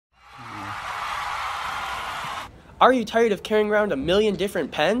Are you tired of carrying around a million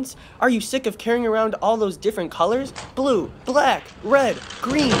different pens? Are you sick of carrying around all those different colors? Blue, black, red,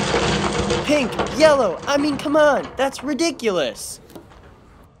 green, pink, yellow. I mean, come on, that's ridiculous.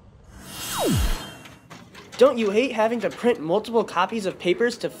 Don't you hate having to print multiple copies of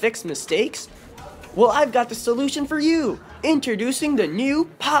papers to fix mistakes? Well, I've got the solution for you. Introducing the new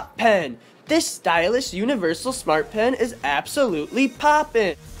Pop Pen. This stylish universal smart pen is absolutely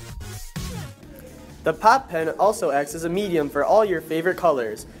poppin'. The Pop Pen also acts as a medium for all your favorite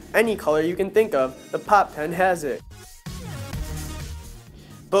colors. Any color you can think of, the Pop Pen has it.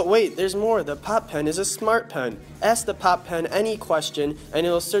 But wait, there's more. The Pop Pen is a smart pen. Ask the Pop Pen any question and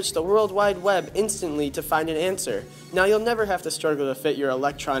it will search the World Wide Web instantly to find an answer. Now you'll never have to struggle to fit your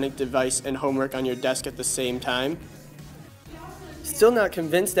electronic device and homework on your desk at the same time. Still not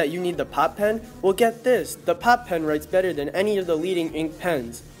convinced that you need the Pop Pen? Well, get this. The Pop Pen writes better than any of the leading ink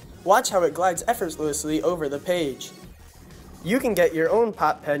pens. Watch how it glides effortlessly over the page. You can get your own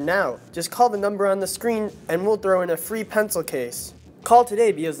Pop Pen now. Just call the number on the screen and we'll throw in a free pencil case. Call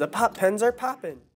today because the Pop Pens are poppin'.